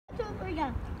Here we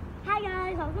go. Hi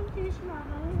guys, welcome to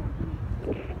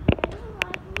Chanel.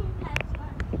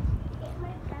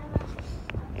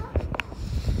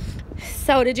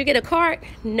 So, did you get a cart?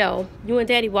 No. You and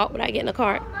Daddy walked without getting a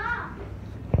cart.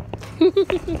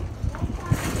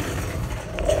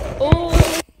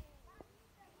 Oh.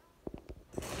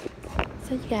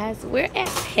 So, you guys, we're at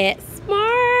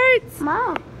PetSmart.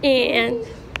 Mom. And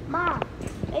Mom,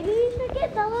 maybe we should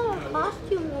get the little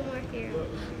costume when we're here.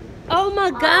 oh my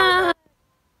God.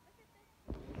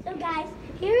 So guys,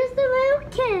 here's the little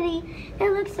kitty. It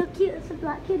looks so cute. It's a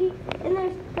black kitty. And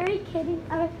there's 3 kitties.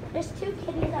 There's 2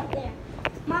 kitties up there.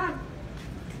 Mom.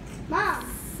 Mom.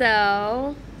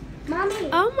 So, Mommy.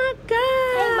 oh my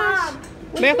gosh. Hey,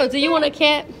 Mom. Miracle, do you want a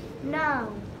cat?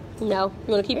 No. No.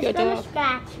 You want to keep your It's gonna dog?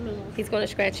 scratch me. He's going to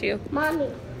scratch you. Mommy,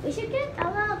 we should get a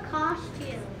little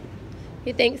costume.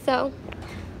 You think so?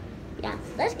 Yeah.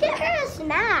 Let's get her a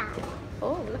snack.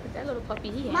 Oh, look at that little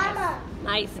puppy he has. Mama.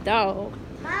 Nice dog.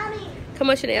 Mommy. Come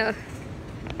on, Chanel.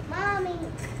 Mommy.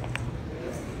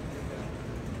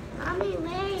 Mommy,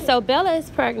 wait. So, Bella is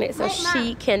pregnant, so Wait, she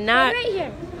Mom. cannot. Stay right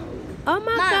here. Oh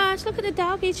my Mom. gosh, look at the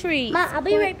doggy treats. Mom, I'll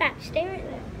be right back. Stay right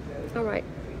there. All right.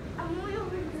 I'm way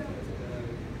over here.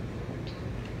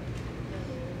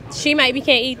 She maybe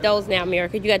can't eat those now,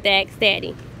 Miracle. You got to ask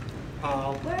Daddy.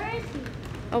 Where is he?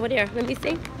 Over there. Let me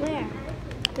see. Where?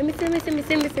 Let me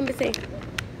see.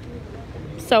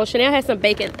 So, Chanel has some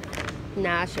bacon.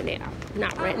 Nah, Chanel.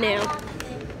 Not right now.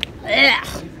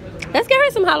 Ugh. Let's get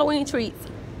her some Halloween treats.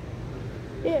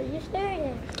 Yeah, you stay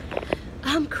right there.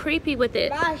 I'm creepy with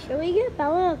it. Mom, should we get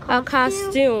Bella a costume? A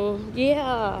costume.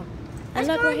 Yeah. Let's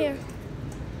Look go right and- here.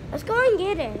 Let's go and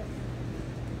get it.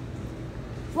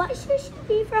 What should she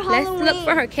be for Halloween? Let's look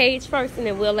for her cage first, and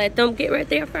then we'll let them get right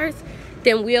there first.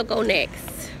 Then we'll go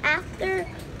next. After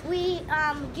we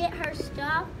get her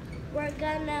stuff, we're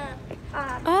gonna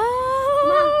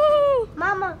Oh.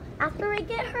 Mama, after we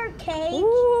get her cage,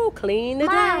 Ooh, clean the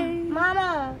day.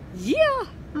 Mama, Yeah.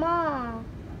 Mom.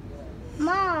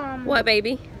 What,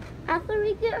 baby? After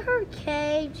we get her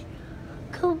cage,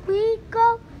 could we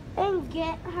go and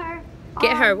get her?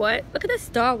 Get her what? Look at the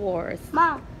Star Wars.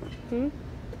 Mom. Hmm?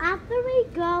 After we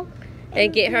go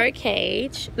And get her a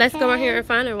cage. Let's go out here and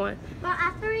find her one. Well,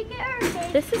 after we get her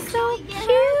cage, This is so we get her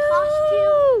a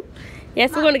costume? cute.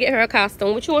 Yes, we're going to get her a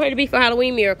costume. What you want her to be for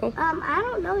Halloween, Miracle? I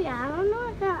don't know yet. I don't know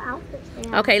what kind of outfits they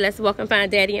have. Okay, let's walk and find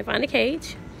Daddy and find the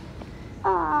cage.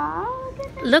 Aw,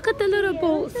 Look at the little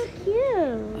boots. so cute.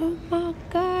 Oh my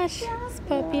gosh. This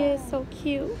puppy is so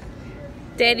cute.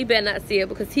 Daddy better not see it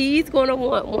because he's going to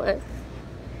want one.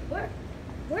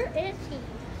 Where is he?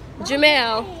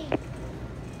 Jamel. Hey.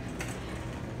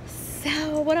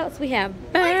 So, what else we have?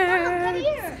 Wait, Birds. come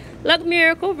here. Look,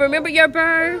 Miracle. Remember your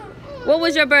bird? What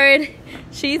was your bird?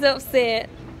 She's upset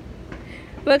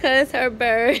because her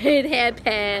bird had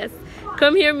passed.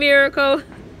 Come here, Miracle.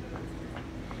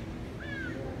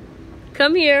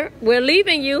 Come here. We're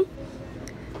leaving you.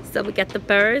 So we got the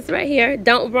birds right here.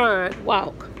 Don't run.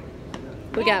 Walk.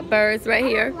 We got birds right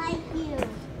here. I like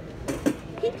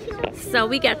you. So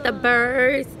we got the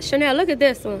birds. Chanel, look at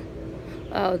this one.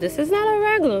 Oh, this is not a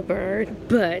regular bird,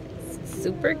 but it's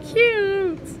super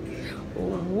cute.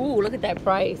 Ooh, look at that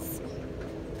price.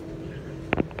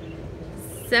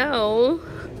 So,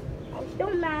 I'm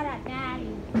still mad at Daddy.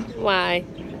 why?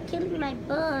 Killing my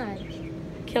birds.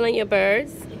 Killing your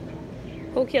birds?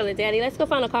 Who killed it, Daddy? Let's go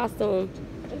find a costume.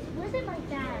 It wasn't like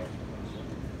that.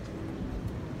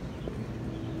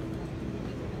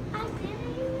 I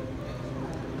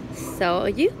didn't. So,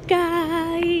 you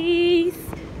guys,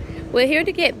 we're here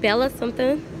to get Bella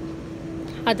something.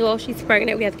 Although she's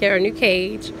pregnant, we have to get her a new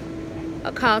cage,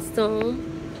 a costume.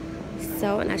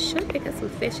 So, and I should pick up some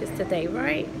fishes today,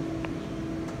 right?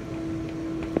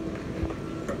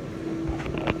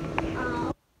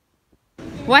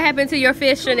 What happened to your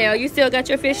fish, Chanel? You still got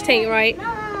your fish tank, right? No.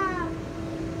 I'm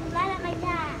mad at my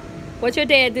dad. What your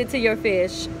dad did to your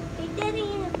fish? He didn't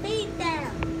even feed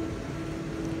them.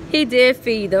 He did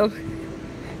feed them.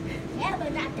 Yeah,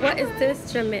 but not that What is one.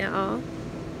 this, Jamel?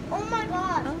 Oh my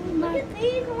gosh. Oh Look my- at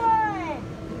these ones.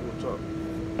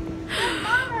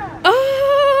 Mama.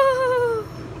 Oh!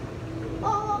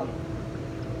 Oh.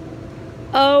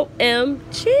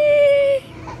 OMG!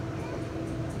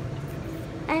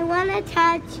 I want to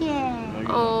touch it.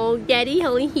 Oh, Daddy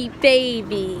holding his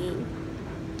baby.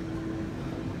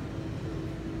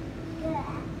 Yeah.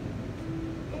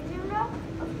 Did you know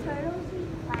turtles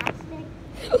eat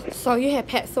plastic? So you had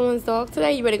pet someone's dog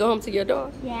today? You ready to go home to your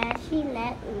dog? Yeah, she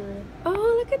let me. Oh,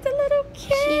 look at the little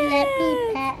cat. She let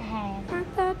me pet her. Her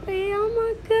puppy. Oh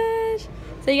my gosh.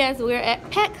 So you guys, we're at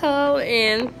Petco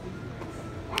and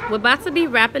We're about to be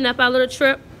wrapping up our little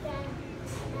trip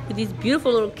with these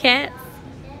beautiful little cats.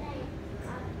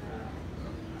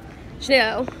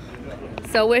 Chanel.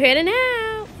 So we're heading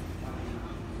out.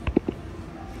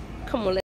 Come on,